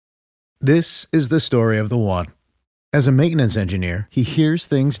This is the story of the one. As a maintenance engineer, he hears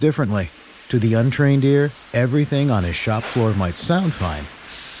things differently. To the untrained ear, everything on his shop floor might sound fine,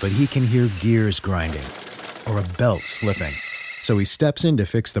 but he can hear gears grinding or a belt slipping. So he steps in to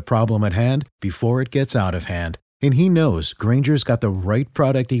fix the problem at hand before it gets out of hand. And he knows Grainger's got the right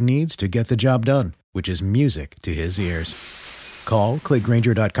product he needs to get the job done, which is music to his ears. Call, click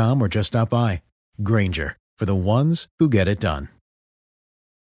Grainger.com, or just stop by. Grainger, for the ones who get it done.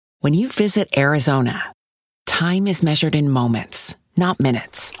 When you visit Arizona, time is measured in moments, not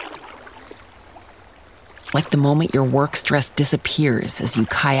minutes. Like the moment your work stress disappears as you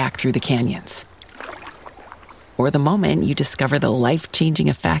kayak through the canyons. Or the moment you discover the life-changing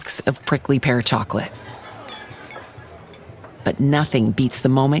effects of prickly pear chocolate. But nothing beats the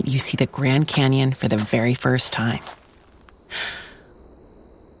moment you see the Grand Canyon for the very first time.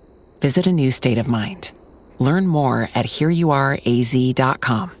 Visit a new state of mind. Learn more at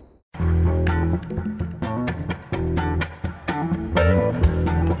hereyouareaz.com.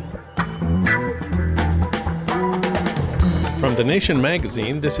 From The Nation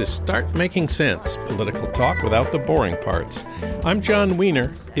magazine, this is Start Making Sense, political talk without the boring parts. I'm John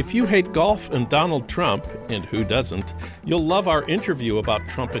Wiener. If you hate golf and Donald Trump, and who doesn't, you'll love our interview about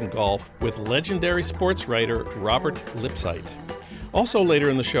Trump and golf with legendary sports writer Robert Lipsyte. Also later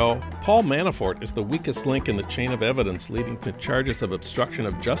in the show, Paul Manafort is the weakest link in the chain of evidence leading to charges of obstruction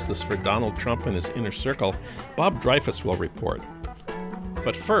of justice for Donald Trump and his inner circle. Bob Dreyfus will report.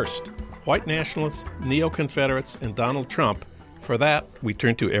 But first, white nationalists, neo-Confederates, and Donald Trump. For that, we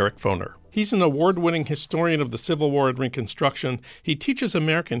turn to Eric Foner. He's an award-winning historian of the Civil War and Reconstruction. He teaches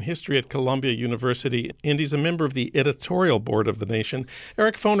American history at Columbia University, and he's a member of the editorial board of The Nation.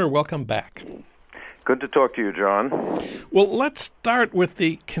 Eric Foner, welcome back. Good to talk to you, John. Well, let's start with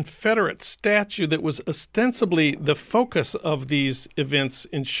the Confederate statue that was ostensibly the focus of these events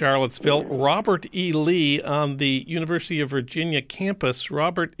in Charlottesville. Robert E. Lee on the University of Virginia campus.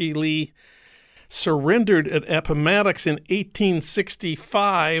 Robert E. Lee surrendered at Appomattox in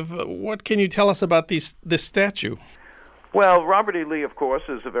 1865. What can you tell us about this statue? Well, Robert E. Lee, of course,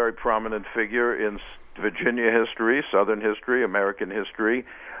 is a very prominent figure in Virginia history, Southern history, American history.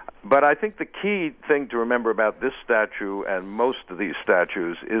 But I think the key thing to remember about this statue and most of these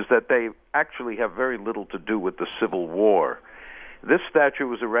statues is that they actually have very little to do with the Civil War. This statue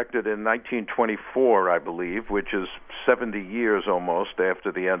was erected in 1924, I believe, which is 70 years almost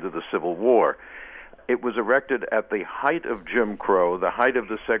after the end of the Civil War. It was erected at the height of Jim Crow, the height of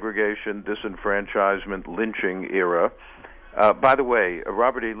the segregation, disenfranchisement, lynching era. By the way,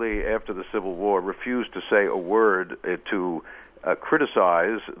 Robert E. Lee, after the Civil War, refused to say a word to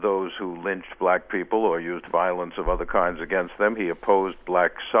criticize those who lynched black people or used violence of other kinds against them. He opposed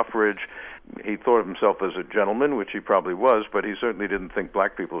black suffrage. He thought of himself as a gentleman, which he probably was, but he certainly didn't think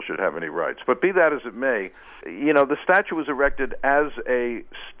black people should have any rights. But be that as it may, the statue was erected as a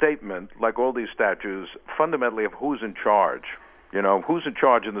statement, like all these statues, fundamentally of who's in charge. Who's in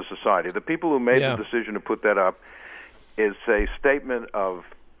charge in the society. The people who made the decision to put that up is a statement of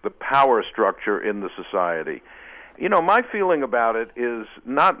the power structure in the society. My feeling about it is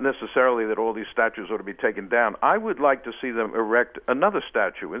not necessarily that all these statues ought to be taken down. I would like to see them erect another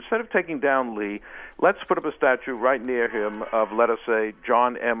statue. Instead of taking down Lee, let's put up a statue right near him of, let us say,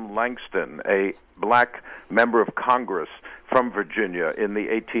 John M. Langston, a black member of Congress from Virginia in the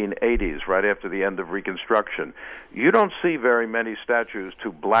 1880s, right after the end of Reconstruction. You don't see very many statues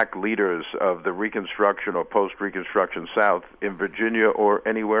to black leaders of the Reconstruction or post-Reconstruction South in Virginia or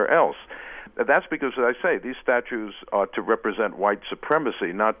anywhere else. That's because, as I say, these statues are to represent white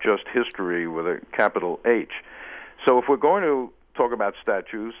supremacy, not just history with a capital H. So if we're going to talk about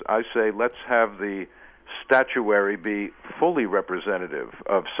statues, I say let's have the statuary be fully representative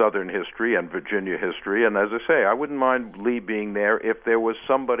of Southern history and Virginia history. And as I say, I wouldn't mind Lee being there if there was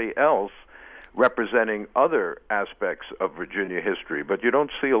somebody else representing other aspects of Virginia history, but you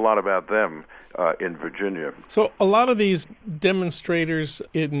don't see a lot about them in Virginia. So a lot of these demonstrators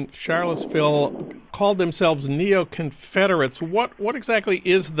in Charlottesville called themselves neo-Confederates. What exactly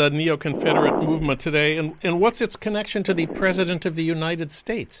is the neo-Confederate movement today, and what's its connection to the President of the United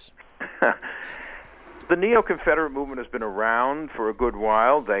States? The neo-Confederate movement has been around for a good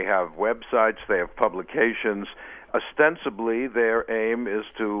while. They have websites, they have publications. Ostensibly, their aim is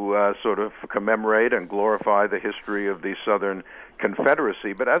to sort of commemorate and glorify the history of the Southern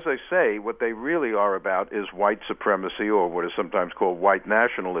Confederacy. But as I say, what they really are about is white supremacy, or what is sometimes called white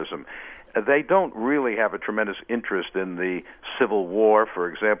nationalism. They don't really have a tremendous interest in the Civil War. For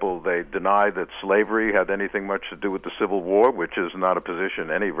example, they deny that slavery had anything much to do with the Civil War, which is not a position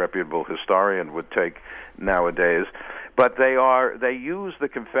any reputable historian would take nowadays. But they use the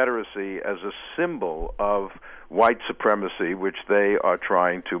Confederacy as a symbol of white supremacy, which they are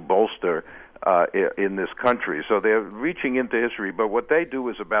trying to bolster in this country. So they're reaching into history, but what they do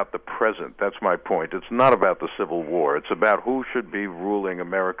is about the present. That's my point. It's not about the Civil War. It's about who should be ruling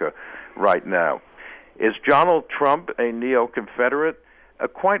America right now. Is Donald Trump a neo-Confederate?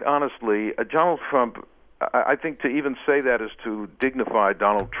 Quite honestly, Donald Trump, I think to even say that is to dignify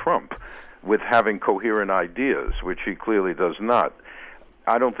Donald Trump with having coherent ideas, which he clearly does not.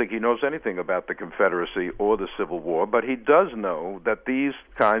 I don't think he knows anything about the Confederacy or the Civil War, but he does know that these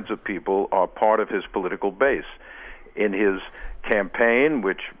kinds of people are part of his political base. In his campaign,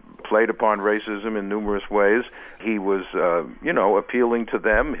 which played upon racism in numerous ways, he was, appealing to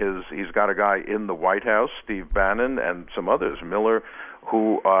them. He's got a guy in the White House, Steve Bannon, and some others, Miller,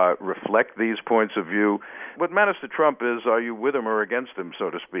 who reflect these points of view. What matters to Trump is, are you with him or against him, so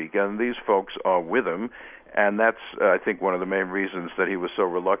to speak? And these folks are with him. And that's, I think, one of the main reasons that he was so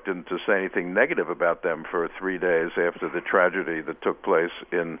reluctant to say anything negative about them for 3 days after the tragedy that took place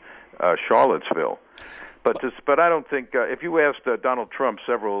in Charlottesville. But I don't think, if you asked Donald Trump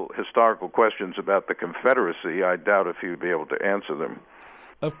several historical questions about the Confederacy, I doubt if he'd be able to answer them.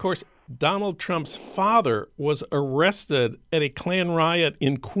 Of course, Donald Trump's father was arrested at a Klan riot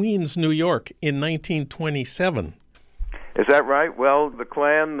in Queens, New York in 1927. Is that right? Well, the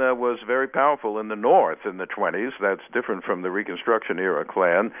Klan was very powerful in the North in the 20s. That's different from the Reconstruction-era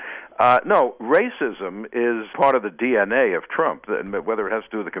Klan. No, racism is part of the DNA of Trump. Whether it has to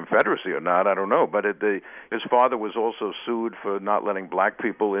do with the Confederacy or not, I don't know. But his father was also sued for not letting black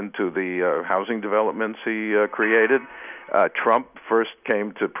people into the housing developments he created. Trump first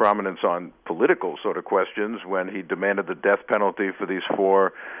came to prominence on political sort of questions when he demanded the death penalty for these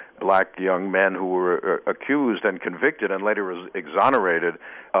 4 black young men who were accused and convicted and later was exonerated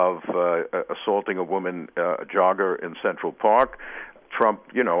of assaulting a woman, a jogger in Central Park. Trump,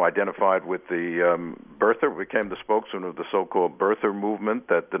 identified with the birther, became the spokesman of the so-called birther movement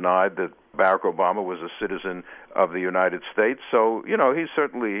that denied that Barack Obama was a citizen of the United States. So, he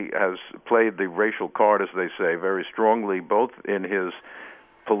certainly has played the racial card, as they say, very strongly, both in his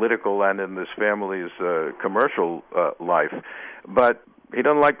political and in his family's commercial life. But he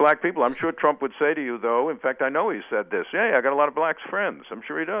doesn't like black people. I'm sure Trump would say to you, though, in fact, I know he said this, I got a lot of black friends. I'm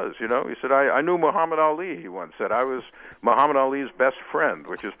sure he does, He said, I knew Muhammad Ali, he once said. I was Muhammad Ali's best friend,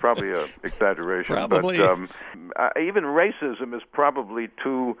 which is probably an exaggeration. Probably. But even racism is probably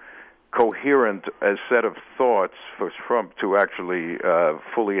too coherent a set of thoughts for Trump to actually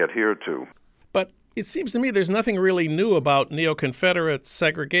fully adhere to. But it seems to me there's nothing really new about neo-Confederate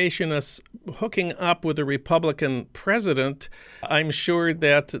segregationists hooking up with a Republican president. I'm sure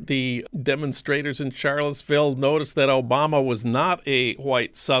that the demonstrators in Charlottesville noticed that Obama was not a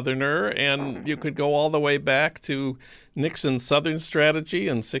white Southerner, and you could go all the way back to Nixon's Southern strategy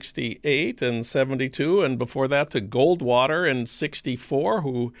in 68 and 72, and before that to Goldwater in 64,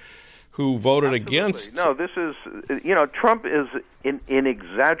 who voted Absolutely. Against. No, this is, Trump is in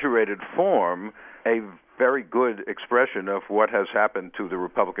exaggerated form a very good expression of what has happened to the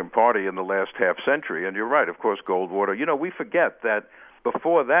Republican Party in the last half century. And you're right, of course, Goldwater. We forget that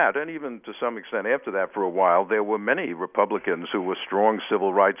before that, and even to some extent after that for a while, there were many Republicans who were strong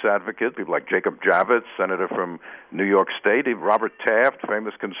civil rights advocates, people like Jacob Javits, senator from New York State. Robert Taft,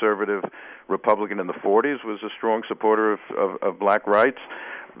 famous conservative Republican in the 40s, was a strong supporter of black rights.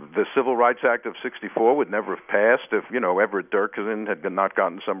 The Civil Rights Act of 64 would never have passed if, Everett Dirksen had not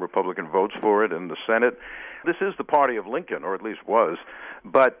gotten some Republican votes for it in the Senate. This is the party of Lincoln, or at least was.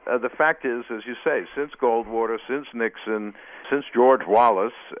 But the fact is, as you say, since Goldwater, since Nixon, since George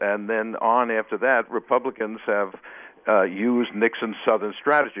Wallace, and then on after that, Republicans have used Nixon's Southern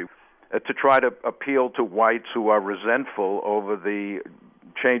strategy to try to appeal to whites who are resentful over the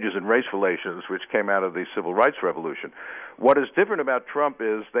changes in race relations which came out of the Civil Rights Revolution. What is different about Trump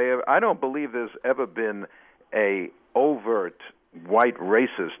is I don't believe there's ever been a overt white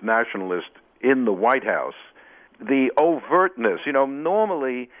racist nationalist in the White House. The overtness,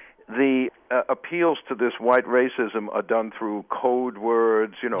 normally the appeals to this white racism are done through code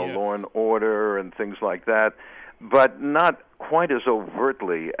words, Yes. law and order and things like that, but not quite as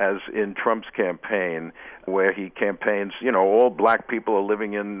overtly as in Trump's campaign, where he campaigns, all black people are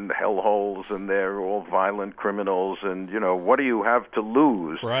living in hellholes and they're all violent criminals, and, what do you have to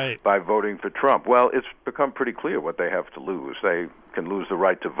lose Right. by voting for Trump? Well, it's become pretty clear what they have to lose. They can lose the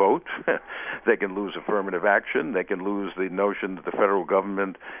right to vote. They can lose affirmative action. They can lose the notion that the federal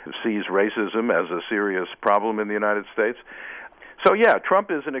government sees racism as a serious problem in the United States. So, yeah,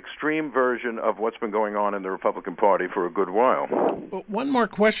 Trump is an extreme version of what's been going on in the Republican Party for a good while. One more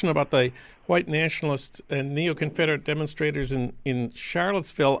question about the white nationalist and neo-Confederate demonstrators in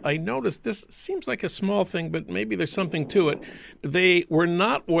Charlottesville. I noticed this seems like a small thing, but maybe there's something to it. They were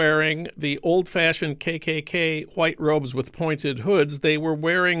not wearing the old-fashioned KKK white robes with pointed hoods. They were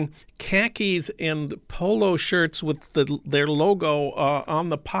wearing khakis and polo shirts with their logo on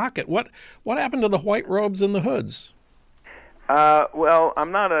the pocket. What happened to the white robes and the hoods? Well,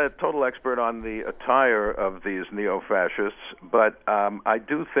 I'm not a total expert on the attire of these neo-fascists, but I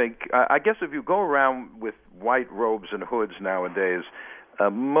do think, I guess if you go around with white robes and hoods nowadays,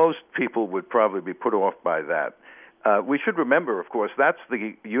 most people would probably be put off by that. We should remember, of course, that's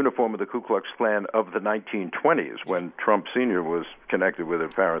the uniform of the Ku Klux Klan of the 1920s, when Trump Sr. was connected with it,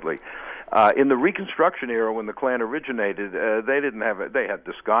 apparently. In the Reconstruction era, when the Klan originated, they had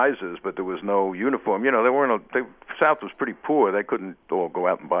disguises, but there was no uniform. You know, the South was pretty poor. They couldn't all go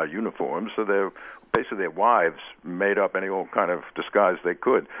out and buy uniforms, so basically their wives made up any old kind of disguise they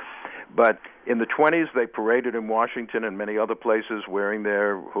could. But in the 20s, they paraded in Washington and many other places wearing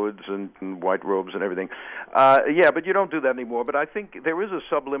their hoods and white robes and everything. Yeah, but you don't do that anymore. But I think there is a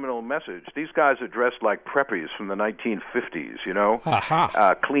subliminal message. These guys are dressed like preppies from the 1950s, you know?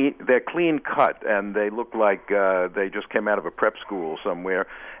 They're clean cut, and they look like they just came out of a prep school somewhere.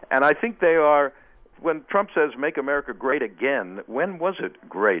 And I think they are... When Trump says, make America great again, when was it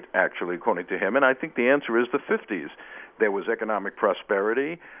great, actually, according to him? And I think the answer is the 50s. There was economic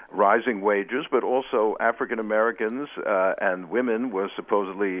prosperity, rising wages, but also African Americans and women were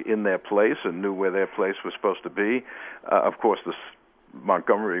supposedly in their place and knew where their place was supposed to be. Of course, the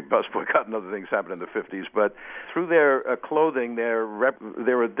Montgomery bus boycott and other things happened in the 50s, but through their clothing,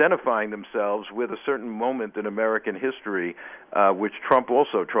 they're identifying themselves with a certain moment in American history, which Trump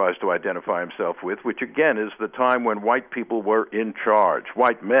also tries to identify himself with, which again is the time when white people were in charge,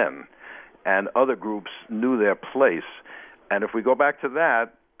 white men, and other groups knew their place. And if we go back to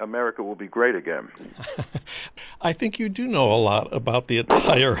that, America will be great again. I think you do know a lot about the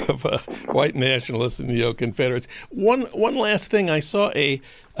attire of white nationalists and neo-Confederates. One last thing, I saw a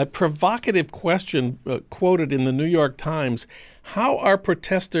provocative question quoted in the New York Times. How are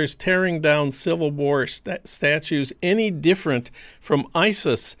protesters tearing down Civil War statues any different from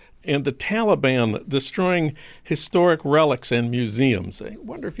ISIS and the Taliban destroying historic relics and museums? I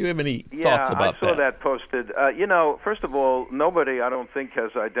wonder if you have any thoughts about that. Yeah, I saw that posted. First of all, nobody, I don't think,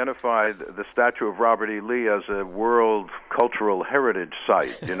 has identified the statue of Robert E. Lee as a World Cultural Heritage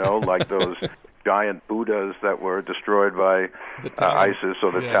Site, like those giant Buddhas that were destroyed by ISIS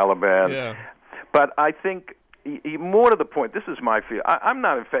or the Taliban. Yeah. But I think, more to the point, this is my feeling. I'm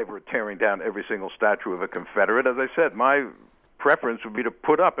not in favor of tearing down every single statue of a Confederate. As I said, my preference would be to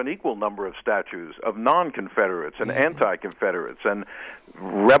put up an equal number of statues of non-Confederates and anti-Confederates and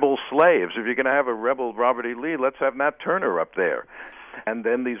rebel slaves. If you're going to have a rebel Robert E. Lee, let's have Nat Turner up there. And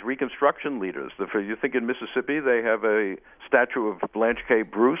then these Reconstruction leaders. You think in Mississippi they have a statue of Blanche K.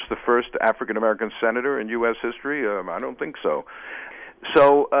 Bruce, the first African-American senator in U.S. history? I don't think so.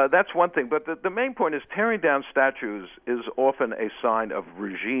 So that's one thing. But the main point is tearing down statues is often a sign of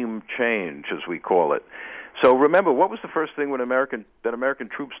regime change, as we call it. So remember, what was the first thing that American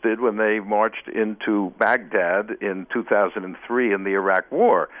troops did when they marched into Baghdad in 2003 in the Iraq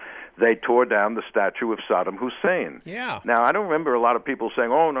War? They tore down the statue of Saddam Hussein. Yeah. Now, I don't remember a lot of people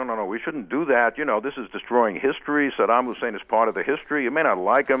saying, oh, no, we shouldn't do that. This is destroying history. Saddam Hussein is part of the history. You may not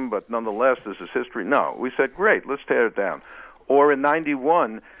like him, but nonetheless, this is history. No, we said, great, let's tear it down. Or in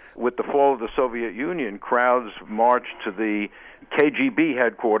 91, with the fall of the Soviet Union, crowds marched to the KGB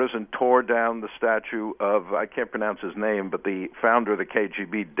headquarters and tore down the statue of, I can't pronounce his name, but the founder of the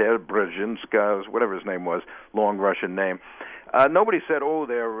KGB, Debrezinska, whatever his name was, long Russian name. Nobody said, oh,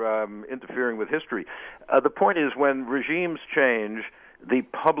 they're interfering with history. The point is, when regimes change, the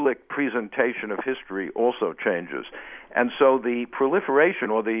public presentation of history also changes. And so the proliferation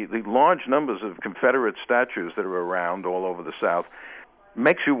or the large numbers of Confederate statues that are around all over the South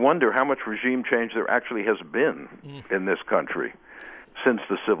makes you wonder how much regime change there actually has been in this country since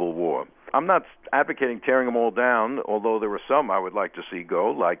the Civil War. I'm not advocating tearing them all down, although there are some I would like to see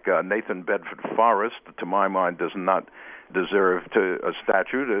go, like Nathan Bedford Forrest, to my mind, does not deserve a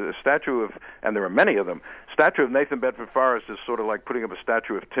statue. A statue of, and there are many of them, statue of Nathan Bedford Forrest is sort of like putting up a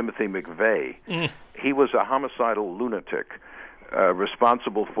statue of Timothy McVeigh. He was a homicidal lunatic,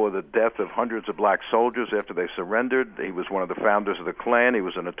 responsible for the death of hundreds of black soldiers after they surrendered. He was one of the founders of the Klan. He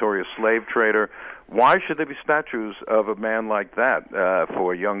was a notorious slave trader. Why should there be statues of a man like that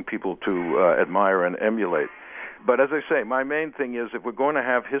for young people to admire and emulate? But as I say, my main thing is if we're going to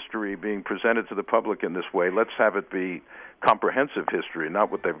have history being presented to the public in this way, let's have it be comprehensive history,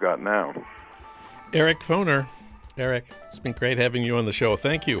 not what they've got now. Eric Foner. Eric, it's been great having you on the show.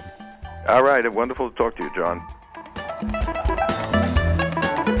 Thank you. All right. Wonderful to talk to you, John.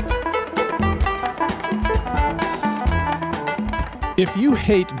 If you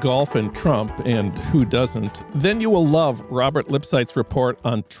hate golf and Trump, and who doesn't, then you will love Robert Lipsyte's report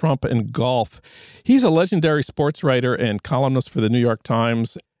on Trump and golf. He's a legendary sports writer and columnist for the New York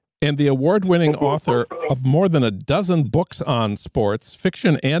Times and the award-winning author of more than a dozen books on sports,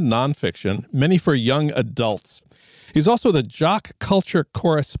 fiction and nonfiction, many for young adults. He's also the jock culture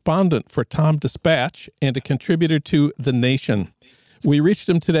correspondent for Tom Dispatch and a contributor to The Nation. We reached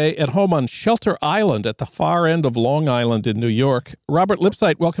him today at home on Shelter Island at the far end of Long Island in New York. Robert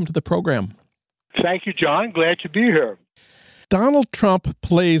Lipsyte, welcome to the program. Thank you, John. Glad to be here. Donald Trump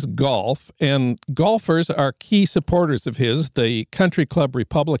plays golf, and golfers are key supporters of his, the country club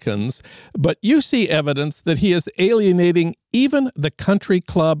Republicans. But you see evidence that he is alienating even the country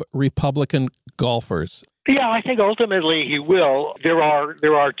club Republican golfers. Yeah, I think ultimately he will. There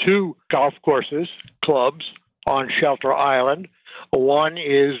are two golf courses, clubs, on Shelter Island. One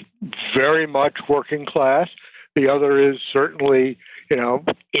is very much working class. The other is certainly,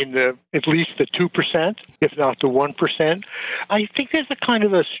 in at least the 2%, if not the 1%. I think there's a kind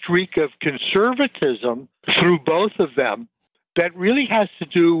of a streak of conservatism through both of them that really has to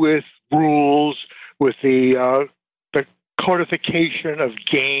do with rules, with the codification of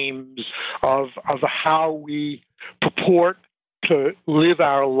games, of how we purport to live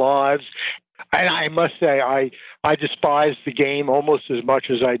our lives. And I must say, I despise the game almost as much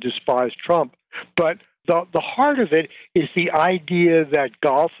as I despise Trump. But the heart of it is the idea that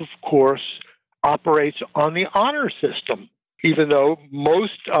golf, of course, operates on the honor system, even though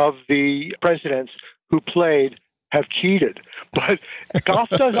most of the presidents who played have cheated. But golf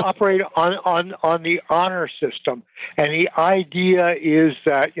does operate on the honor system. And the idea is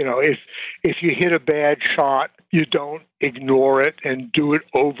that, if you hit a bad shot, you don't ignore it and do it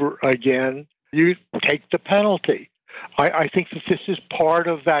over again. You take the penalty. I think that this is part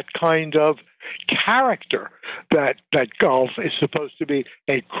of that kind of character that golf is supposed to be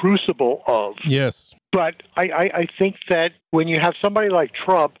a crucible of. Yes. But I think that when you have somebody like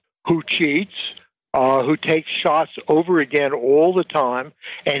Trump who cheats, who takes shots over again all the time,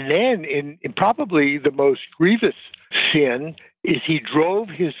 and then in probably the most grievous sin is he drove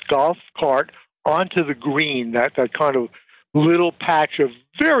his golf cart onto the green, that kind of little patch of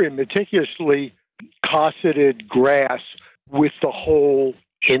very meticulously cosseted grass with the hole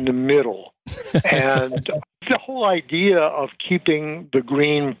in the middle. And the whole idea of keeping the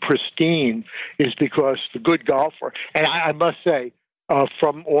green pristine is because the good golfer, and I must say,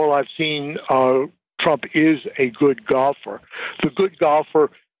 from all I've seen, Trump is a good golfer. The good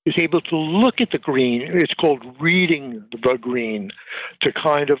golfer is able to look at the green. It's called reading the green, to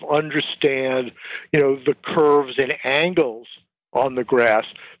kind of understand, the curves and angles on the grass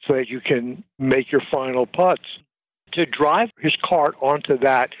so that you can make your final putts. To drive his cart onto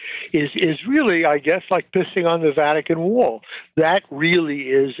that is really, I guess, like pissing on the Vatican wall. That really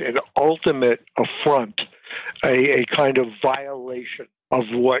is an ultimate affront, a kind of violation of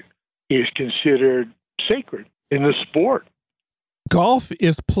what is considered sacred in the sport. Golf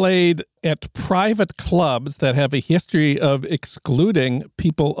is played at private clubs that have a history of excluding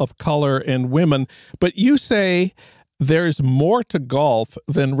people of color and women, but you say there's more to golf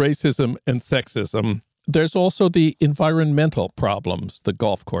than racism and sexism. There's also the environmental problems the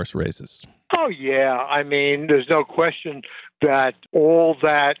golf course raises. Oh, yeah. I mean, there's no question that all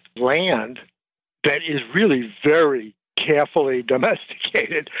that land that is really very carefully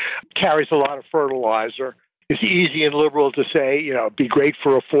domesticated carries a lot of fertilizer. It's easy and liberal to say, it'd be great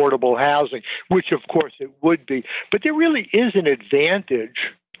for affordable housing, which of course it would be. But there really is an advantage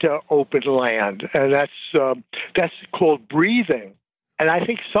to open land, and that's called breathing. And I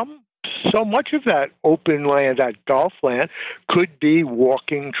think so much of that open land, that golf land, could be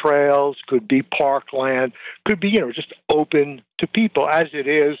walking trails, could be parkland, could be just open to people. As it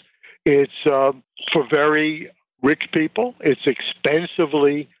is, it's for very rich people. It's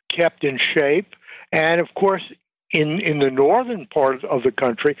expensively kept in shape. And, of course, in the northern part of the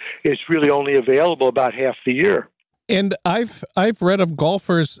country, it's really only available about half the year. And I've read of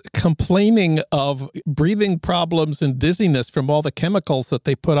golfers complaining of breathing problems and dizziness from all the chemicals that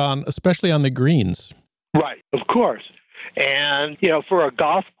they put on, especially on the greens. Right, of course. And, for a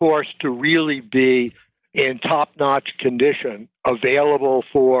golf course to really be in top-notch condition, available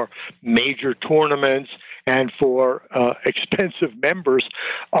for major tournaments and for expensive members,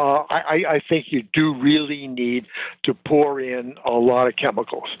 I think you do really need to pour in a lot of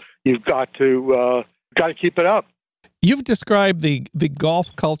chemicals. You've got to keep it up. You've described the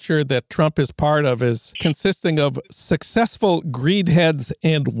golf culture that Trump is part of as consisting of successful greedheads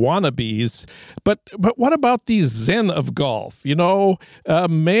and wannabes. But what about the zen of golf? You know, a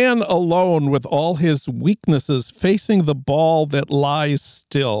man alone with all his weaknesses facing the ball that lies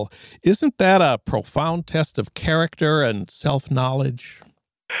still. Isn't that a profound test of character and self-knowledge?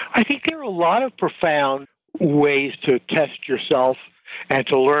 I think there are a lot of profound ways to test yourself and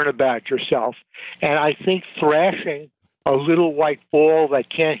to learn about yourself. And I think thrashing a little white ball that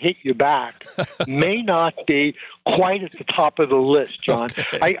can't hit you back may not be quite at the top of the list, John.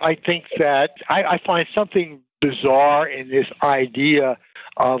 Okay. I think that I find something bizarre in this idea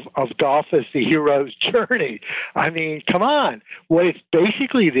of golf as the hero's journey. I mean, come on. What it's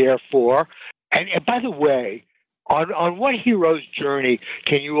basically there for, and by the way, on what hero's journey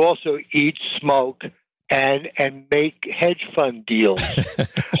can you also eat, smoke, and make hedge fund deals?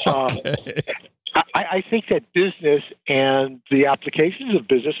 Okay. I think that business and the applications of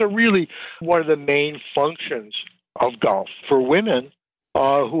business are really one of the main functions of golf. For women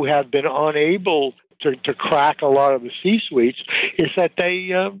who have been unable to crack a lot of the C-suites, is that they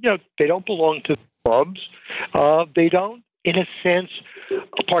don't belong to clubs. They don't, in a sense,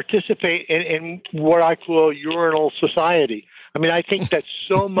 participate in what I call urinal society. I mean, I think that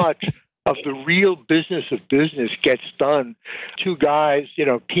so much of the real business of business gets done. Two guys,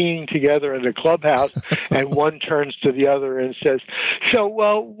 peeing together in the clubhouse, and one turns to the other and says, "So,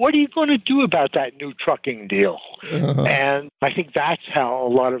 what are you going to do about that new trucking deal?" Uh-huh. And I think that's how a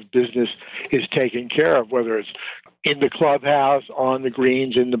lot of business is taken care of, whether it's in the clubhouse, on the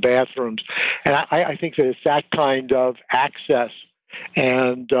greens, in the bathrooms. And I think that it's that kind of access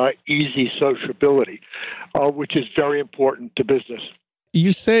and easy sociability, which is very important to business.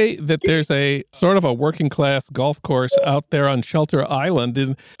 You say that there's a sort of a working class golf course out there on Shelter Island.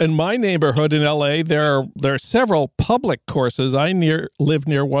 In my neighborhood in LA, there are several public courses. I live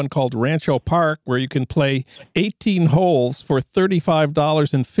near one called Rancho Park, where you can play 18 holes for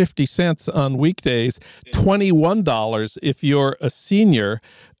 $35.50 on weekdays, $21 if you're a senior.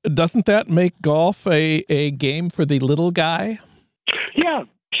 Doesn't that make golf a game for the little guy? Yeah.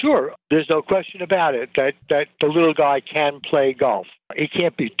 Sure. There's no question about it that the little guy can play golf. He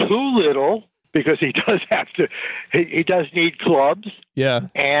can't be too little because he does need clubs. Yeah.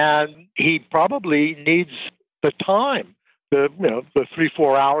 And he probably needs the time, the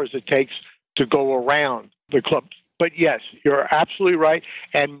 3-4 hours it takes to go around the clubs. But yes, you're absolutely right.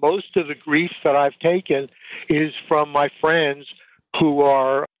 And most of the grief that I've taken is from my friends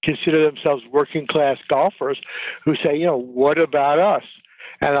who consider themselves working class golfers who say, what about us?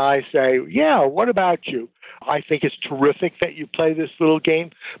 And I say, yeah, what about you? I think it's terrific that you play this little game,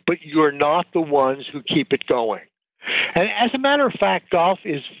 but you're not the ones who keep it going. And as a matter of fact, golf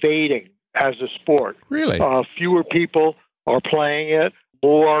is fading as a sport. Really? Fewer people are playing it.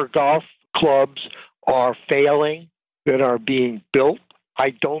 More golf clubs are failing than are being built.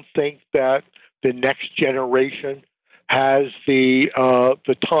 I don't think that the next generation has the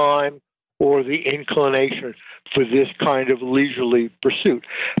time or the inclination for this kind of leisurely pursuit.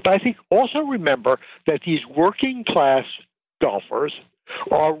 But I think also remember that these working class golfers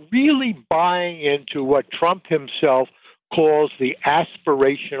are really buying into what Trump himself calls the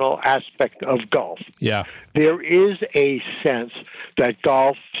aspirational aspect of golf. Yeah. There is a sense that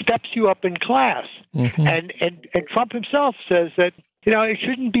golf steps you up in class. Mm-hmm. And Trump himself says that, it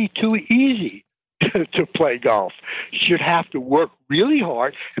shouldn't be too easy to play golf. You should have to work really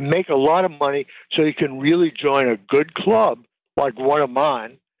hard and make a lot of money so you can really join a good club like one of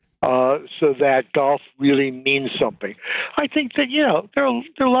mine, so that golf really means something. I think that, there are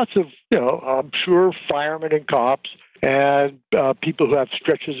lots of, I'm sure firemen and cops and people who have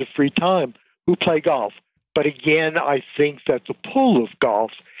stretches of free time who play golf. But again, I think that the pull of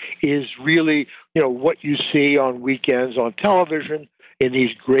golf is really, what you see on weekends on television in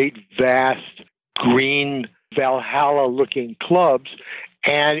these great, vast, green Valhalla-looking clubs,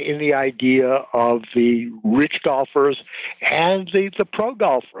 and in the idea of the rich golfers and the pro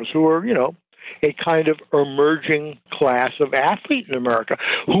golfers who are, a kind of emerging class of athlete in America,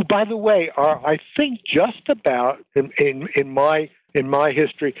 who, by the way, are, I think, just about, in my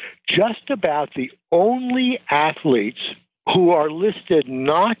history, just about the only athletes who are listed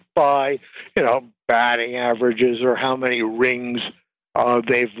not by, batting averages or how many rings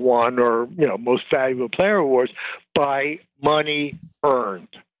they've won or, most valuable player awards, by money earned.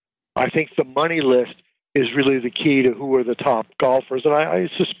 I think the money list is really the key to who are the top golfers. And I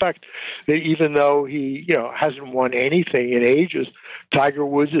suspect that even though he, hasn't won anything in ages, Tiger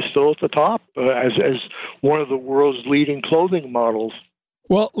Woods is still at the top as one of the world's leading clothing models.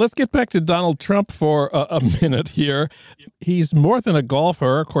 Well, let's get back to Donald Trump for a minute here. He's more than a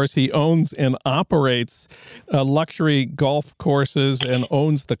golfer. Of course, he owns and operates luxury golf courses and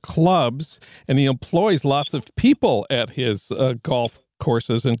owns the clubs, and he employs lots of people at his golf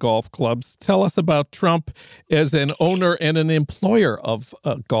courses and golf clubs. Tell us about Trump as an owner and an employer of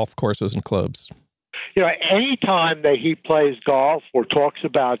golf courses and clubs. Any time that he plays golf or talks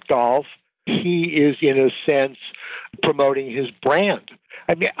about golf, he is, in a sense, promoting his brand.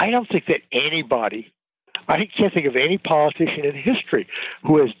 I mean, I don't think that I can't think of any politician in history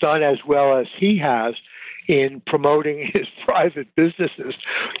who has done as well as he has in promoting his private businesses,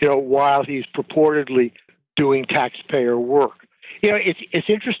 while he's purportedly doing taxpayer work. It's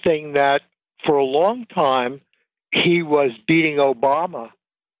interesting that for a long time he was beating Obama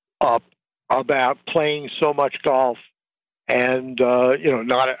up about playing so much golf and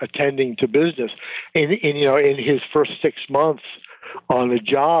not attending to business. In his first 6 months on the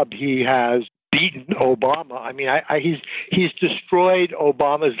job, he has beaten Obama. I mean, he's destroyed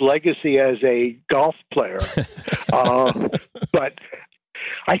Obama's legacy as a golf player. But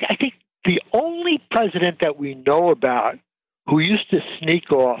I think the only president that we know about who used to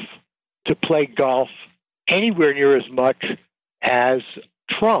sneak off to play golf anywhere near as much as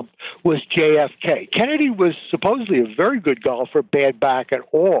Trump was JFK. Kennedy was supposedly a very good golfer, bad back at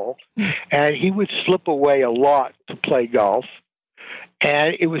all, and he would slip away a lot to play golf,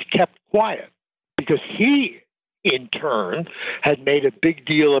 and it was kept quiet because he, in turn, had made a big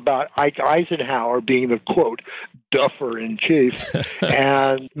deal about Ike Eisenhower being the, quote, duffer-in-chief,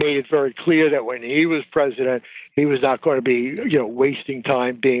 and made it very clear that when he was president, he was not going to be, wasting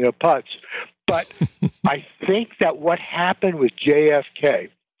time being a putz. But I think that what happened with JFK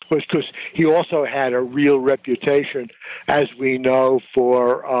was because he also had a real reputation, as we know,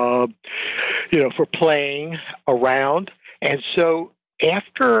 for playing around. And so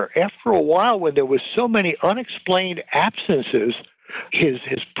after a while, when there was so many unexplained absences, his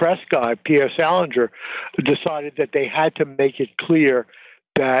press guy, P.S. Salinger, decided that they had to make it clear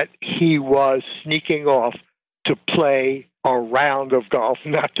that he was sneaking off to play a round of golf,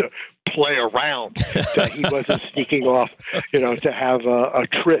 not to play around, that he wasn't sneaking off, to have a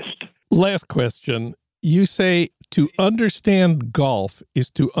tryst. Last question. You say to understand golf is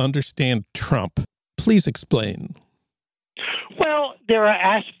to understand Trump. Please explain. Well, there are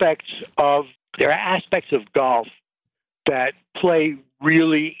aspects of golf that play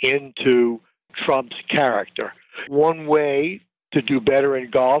really into Trump's character. One way to do better in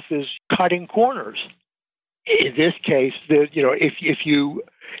golf is cutting corners. In this case, if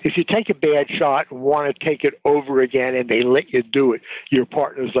you take a bad shot and want to take it over again and they let you do it, your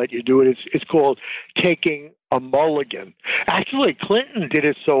partners let you do it, it's called taking a mulligan. Actually, Clinton did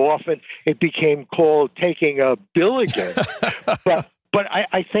it so often it became called taking a billigan. But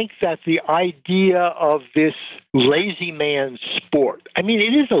I think that the idea of this lazy man sport, I mean,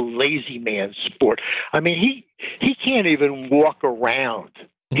 it is a lazy man sport. I mean, he can't even walk around.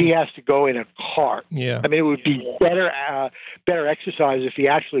 He has to go in a cart. Yeah. I mean, it would be better exercise if he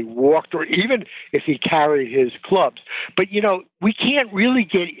actually walked, or even if he carried his clubs. But, we can't really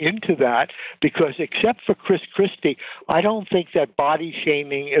get into that because, except for Chris Christie, I don't think that body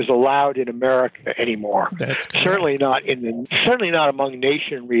shaming is allowed in America anymore. That's correct. Certainly not among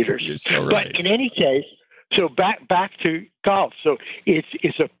nation readers. You're so right. But in any case, so back to golf. So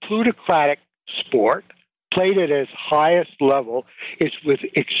it's a plutocratic sport. Played at its highest level. It's with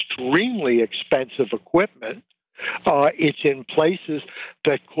extremely expensive equipment. It's in places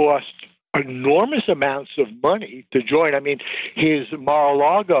that cost enormous amounts of money to join. I mean, his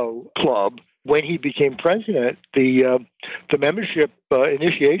Mar-a-Lago club, when he became president, the membership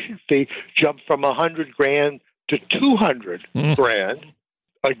initiation fee jumped from $100,000 to $200,000.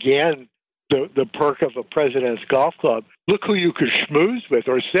 Again, the perk of a president's golf club. Look who you could schmooze with,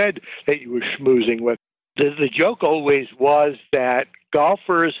 or said that you were schmoozing with. The joke always was that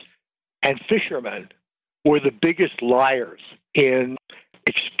golfers and fishermen were the biggest liars in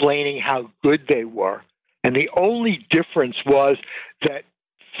explaining how good they were. And the only difference was that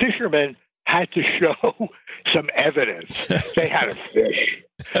fishermen had to show some evidence. They had to fish.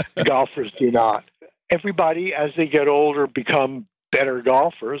 Golfers do not. Everybody, as they get older, become better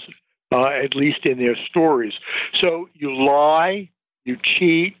golfers, at least in their stories. So you lie, you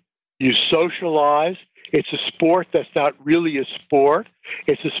cheat, you socialize. It's a sport that's not really a sport.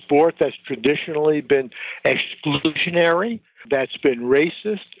 It's a sport that's traditionally been exclusionary. that's been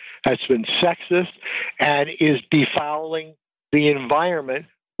racist, that's been sexist, and is befouling the environment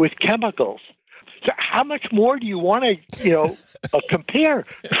with chemicals. So how much more do you want to, compare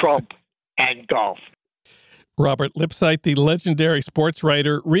Trump and golf? Robert Lipsyte, the legendary sports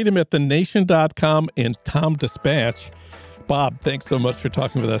writer. Read him at thenation.com and Tom Dispatch. Bob, thanks so much for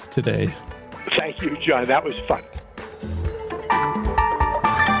talking with us today. Thank you, John. That was fun.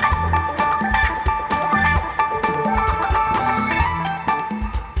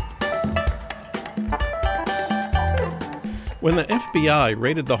 When the FBI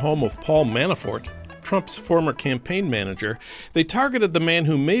raided the home of Paul Manafort, Trump's former campaign manager, they targeted the man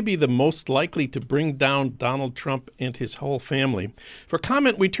who may be the most likely to bring down Donald Trump and his whole family. For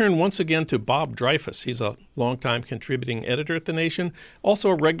comment, we turn once again to Bob Dreyfuss. He's a longtime contributing editor at The Nation, also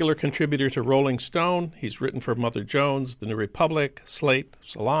a regular contributor to Rolling Stone. He's written for Mother Jones, The New Republic, Slate,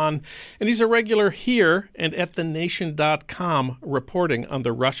 Salon, and he's a regular here and at thenation.com reporting on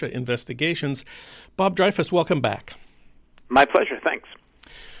the Russia investigations. Bob Dreyfuss, welcome back. My pleasure. Thanks.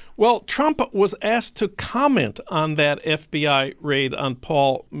 Well, Trump was asked to comment on that FBI raid on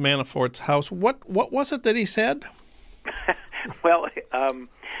Paul Manafort's house. What was it that he said? Well, I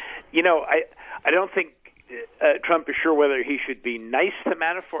don't think Trump is sure whether he should be nice to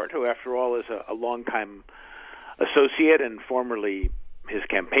Manafort, who, after all, is a longtime associate and formerly his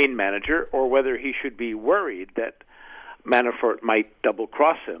campaign manager, or whether he should be worried that Manafort might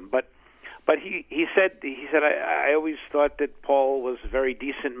double-cross him. But he said I always thought that Paul was a very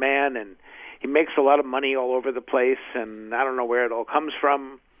decent man, and he makes a lot of money all over the place, and I don't know where it all comes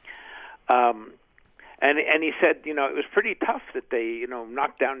from. And he said, it was pretty tough that they,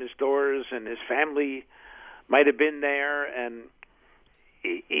 knocked down his doors, and his family might have been there, and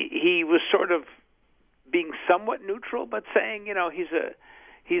he was sort of being somewhat neutral, but saying,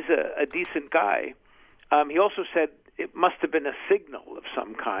 he's a decent guy. He also said it must have been a signal of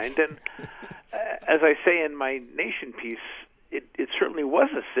some kind, and as I say in my Nation piece, it certainly was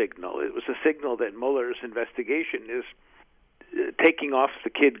a signal. It was a signal that Mueller's investigation is taking off the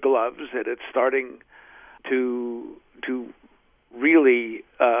kid gloves, that it's starting to really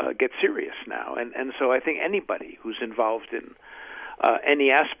get serious now. And so I think anybody who's involved in any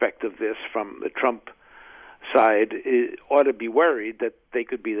aspect of this from the Trump side ought to be worried that they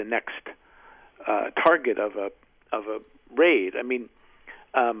could be the next target of a raid. I mean,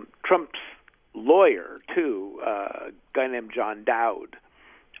 Trump's lawyer, too, a guy named John Dowd,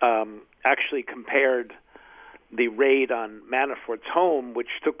 actually compared the raid on Manafort's home, which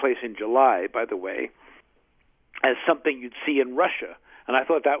took place in July, by the way, as something you'd see in Russia. And I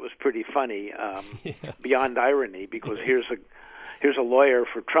thought that was pretty funny, yes. Beyond irony, because here's a lawyer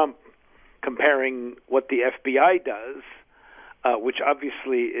for Trump comparing what the FBI does, which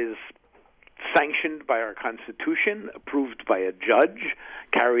obviously is sanctioned by our Constitution, approved by a judge,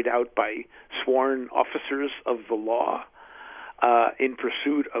 carried out by sworn officers of the law, in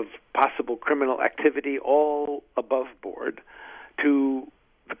pursuit of possible criminal activity, all above board, to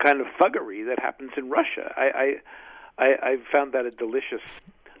the kind of thuggery that happens in Russia. I found that a delicious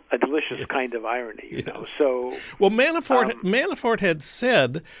yes. kind of irony, you know. So, well, Manafort had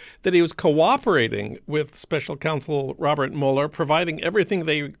said that he was cooperating with Special Counsel Robert Mueller, providing everything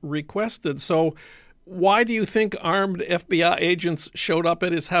they requested. So, why do you think armed FBI agents showed up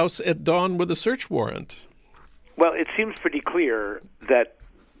at his house at dawn with a search warrant? Well, it seems pretty clear that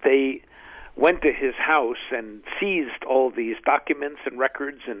they went to his house and seized all these documents and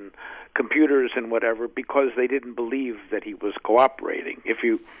records and computers and whatever because they didn't believe that he was cooperating. If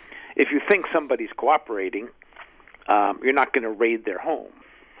you think somebody's cooperating, you're not going to raid their home.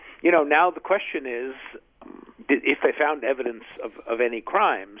 Now the question is, if they found evidence of any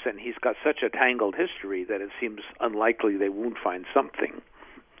crimes, and he's got such a tangled history that it seems unlikely they won't find something,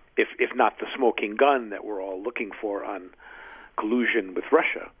 if not the smoking gun that we're all looking for on collusion with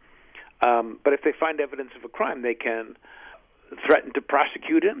Russia. But if they find evidence of a crime, they can threaten to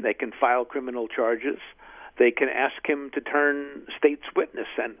prosecute him. They can file criminal charges. They can ask him to turn state's witness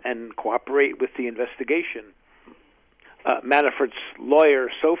and cooperate with the investigation. Manafort's lawyer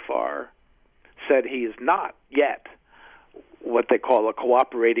so far said he is not yet what they call a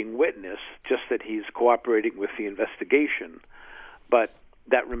cooperating witness, just that he's cooperating with the investigation. But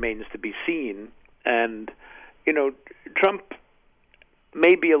that remains to be seen. And, Trump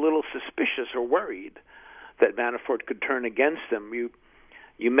may be a little suspicious or worried that Manafort could turn against him.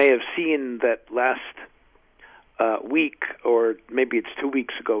 You may have seen that last week, or maybe it's 2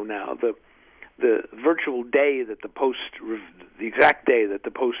 weeks ago now, the virtual day that the exact day that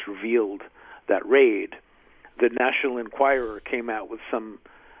the Post revealed that raid, the National Enquirer came out with some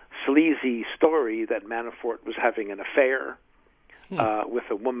sleazy story that Manafort was having an affair with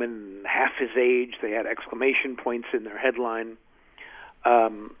a woman half his age. They had exclamation points in their headline.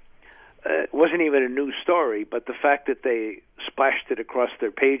 It wasn't even a news story, but the fact that they splashed it across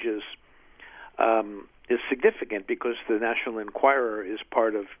their pages is significant because the National Enquirer is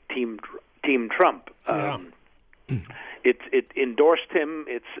part of Team Trump. It endorsed him.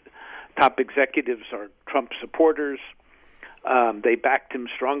 Its top executives are Trump supporters. They backed him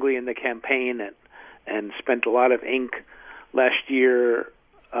strongly in the campaign and spent a lot of ink last year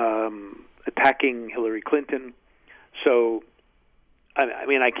attacking Hillary Clinton. So, I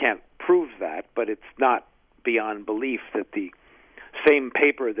mean, I can't prove that, but it's not beyond belief that the same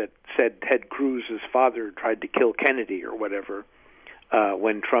paper that said Ted Cruz's father tried to kill Kennedy or whatever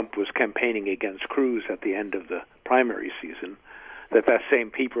when Trump was campaigning against Cruz at the end of the primary season, that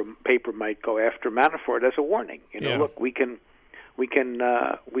same paper might go after Manafort as a warning. Look, we can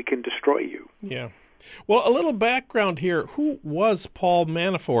destroy you. Yeah. Well, a little background here. Who was Paul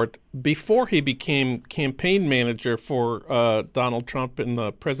Manafort before he became campaign manager for Donald Trump in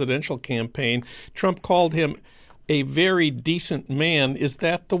the presidential campaign? Trump called him a very decent man. Is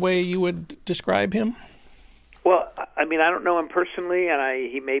that the way you would describe him? Well, I mean, I don't know him personally,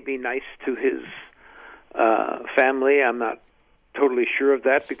 and he may be nice to his family. I'm not totally sure of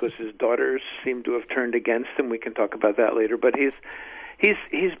that because his daughters seem to have turned against him. We can talk about that later. But he's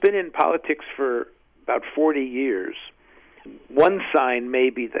been in politics for about 40 years. One sign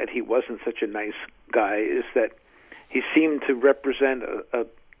maybe that he wasn't such a nice guy is that he seemed to represent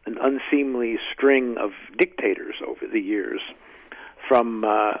an unseemly string of dictators over the years, from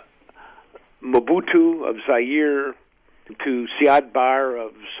Mobutu of Zaire to Siad Barre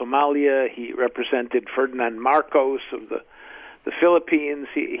of Somalia. He represented Ferdinand Marcos of the Philippines.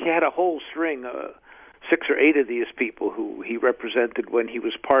 He had a whole string, 6 or 8 of these people who he represented when he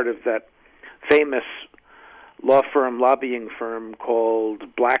was part of that famous lobbying firm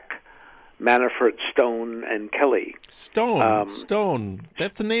called Black, Manafort, Stone, and Kelly. Stone.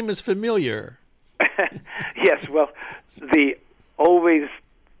 That the name is familiar. Yes, well, the always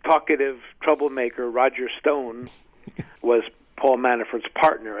talkative troublemaker Roger Stone was Paul Manafort's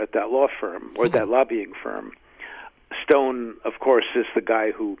partner at that law firm, or that lobbying firm. Stone, of course, is the guy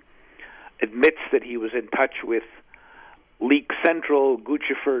who admits that he was in touch with Leak Central,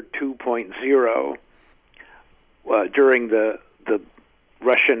 Guccifer 2.0 during the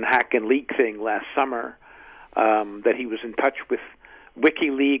Russian hack and leak thing last summer, that he was in touch with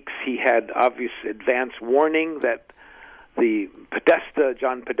WikiLeaks. He had obvious advance warning that the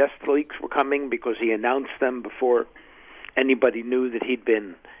John Podesta leaks were coming because he announced them before anybody knew that he'd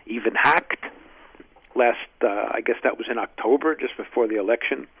been even hacked. I guess that was in October, just before the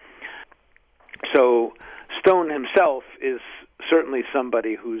election. So Stone himself is certainly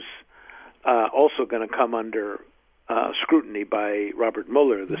somebody who's also going to come under scrutiny by Robert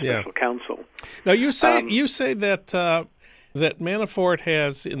Mueller, the special counsel. Now you say that that Manafort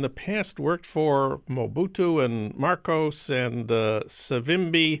has in the past worked for Mobutu and Marcos and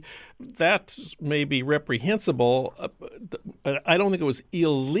Savimbi. That may be reprehensible. I don't think it was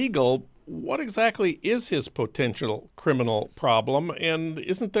illegal. What exactly is his potential criminal problem, and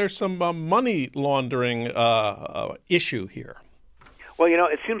isn't there some money laundering issue here? Well,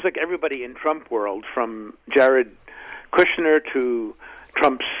 it seems like everybody in Trump world, from Jared Kushner to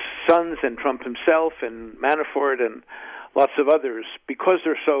Trump's sons and Trump himself and Manafort and lots of others, because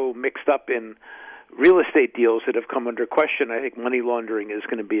they're so mixed up in real estate deals that have come under question, I think money laundering is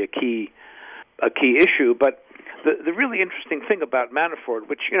going to be a key issue. But the really interesting thing about Manafort,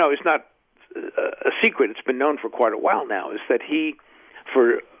 which is not a secret, it's been known for quite a while now, is that he,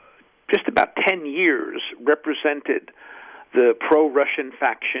 for just about 10 years, represented the pro-Russian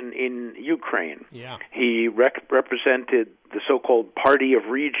faction in Ukraine. Yeah. He represented the so-called Party of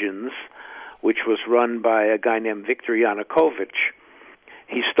Regions, which was run by a guy named Viktor Yanukovych.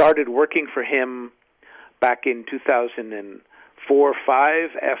 He started working for him back in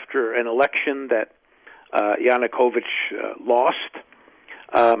 2004-05 after an election that Yanukovych lost.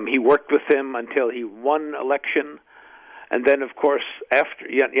 He worked with him until he won election. And then, of course, after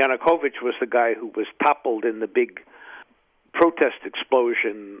Yanukovych was the guy who was toppled in the big protest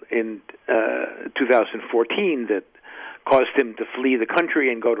explosion in 2014 that caused him to flee the country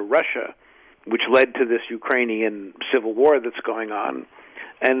and go to Russia, which led to this Ukrainian civil war that's going on.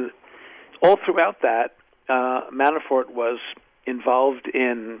 And all throughout that, Manafort was involved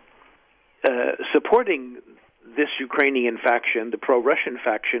in supporting this Ukrainian faction, the pro-Russian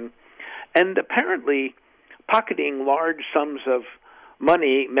faction, and apparently pocketing large sums of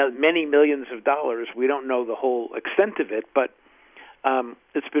money, many millions of dollars. We don't know the whole extent of it, but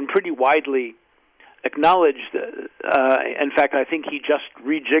it's been pretty widely acknowledged, in fact, I think he just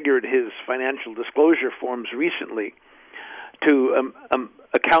rejiggered his financial disclosure forms recently to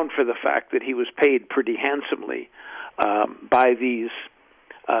account for the fact that he was paid pretty handsomely by these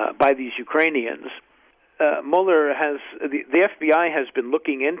Ukrainians. Mueller has the FBI has been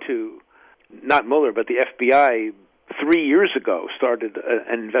looking into, not Mueller, but the FBI 3 years ago started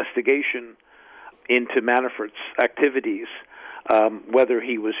an investigation into Manafort's activities, whether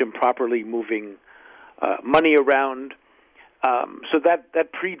he was improperly moving money around. So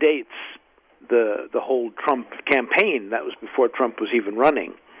that predates the whole Trump campaign. That was before Trump was even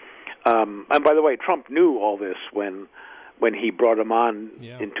running. And by the way, Trump knew all this when he brought him on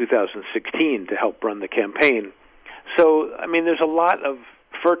in 2016 to help run the campaign. So, I mean, there's a lot of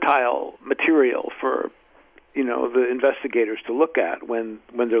fertile material for, the investigators to look at when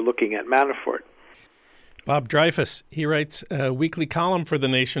they're looking at Manafort. Bob Dreyfus, he writes a weekly column for The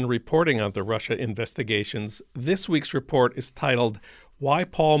Nation reporting on the Russia investigations. This week's report is titled, Why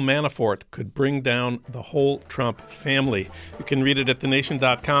Paul Manafort Could Bring Down the Whole Trump Family. You can read it at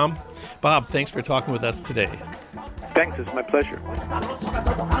thenation.com. Bob, thanks for talking with us today. Thanks, it's my pleasure.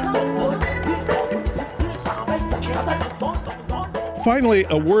 Finally,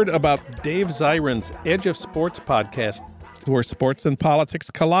 a word about Dave Zirin's Edge of Sports podcast, where sports and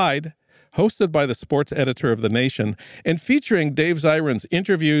politics collide, hosted by the sports editor of The Nation, and featuring Dave Zirin's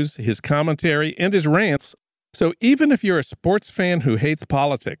interviews, his commentary, and his rants. So even if you're a sports fan who hates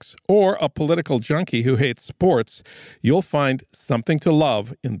politics or a political junkie who hates sports, you'll find something to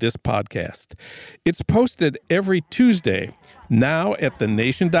love in this podcast. It's posted every Tuesday, now at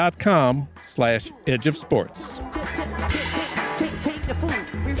thenation.com/Edge of Sports.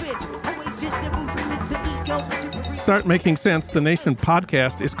 Start Making Sense, the Nation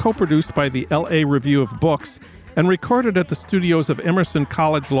podcast, is co-produced by the LA Review of Books and recorded at the studios of Emerson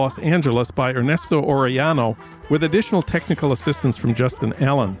College, Los Angeles by Ernesto Orellano, with additional technical assistance from Justin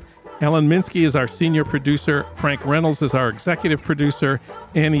Allen. Alan Minsky is our senior producer, Frank Reynolds is our executive producer,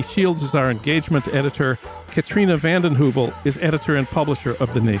 Annie Shields is our engagement editor, Katrina Vanden Heuvel is editor and publisher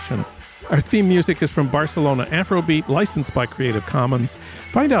of The Nation. Our theme music is from Barcelona Afrobeat, licensed by Creative Commons.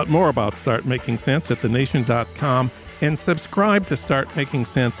 Find out more about Start Making Sense at thenation.com and subscribe to Start Making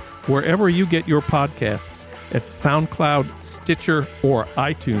Sense wherever you get your podcasts, at SoundCloud, Stitcher, or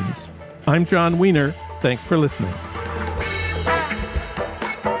iTunes. I'm John Wiener. Thanks for listening.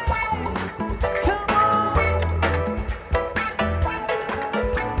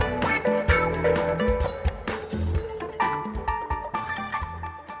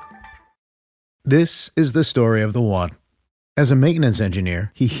 This is the story of the one. As a maintenance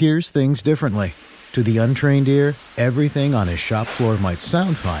engineer, he hears things differently. To the untrained ear, everything on his shop floor might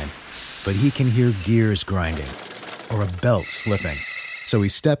sound fine, but he can hear gears grinding or a belt slipping. So he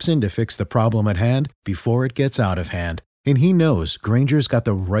steps in to fix the problem at hand before it gets out of hand. And he knows Grainger's got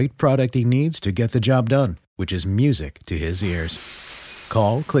the right product he needs to get the job done, which is music to his ears.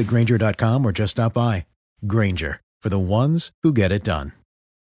 Call, click Grainger.com, or just stop by. Grainger, for the ones who get it done.